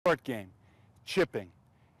short game, chipping.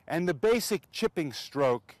 And the basic chipping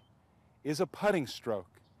stroke is a putting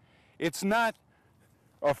stroke. It's not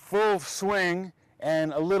a full swing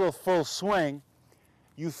and a little full swing.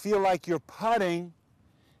 You feel like you're putting,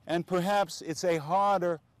 and perhaps it's a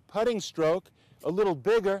harder putting stroke, a little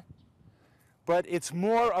bigger, but it's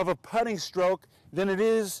more of a putting stroke than it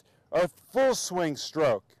is a full swing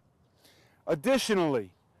stroke.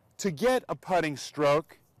 Additionally, to get a putting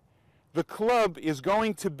stroke, the club is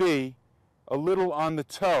going to be a little on the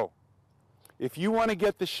toe. If you want to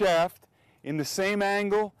get the shaft in the same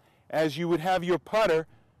angle as you would have your putter,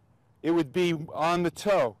 it would be on the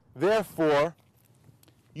toe. Therefore,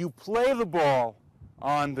 you play the ball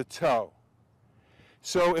on the toe.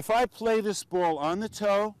 So if I play this ball on the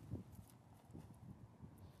toe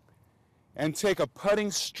and take a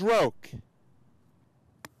putting stroke,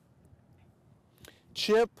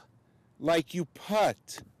 chip like you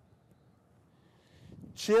putt.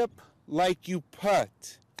 Chip like you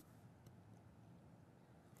putt.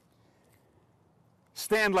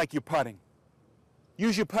 Stand like you're putting.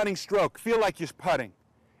 Use your putting stroke. Feel like you're putting.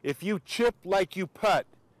 If you chip like you putt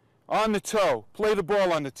on the toe, play the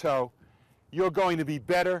ball on the toe, you're going to be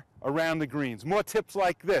better around the greens. More tips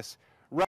like this.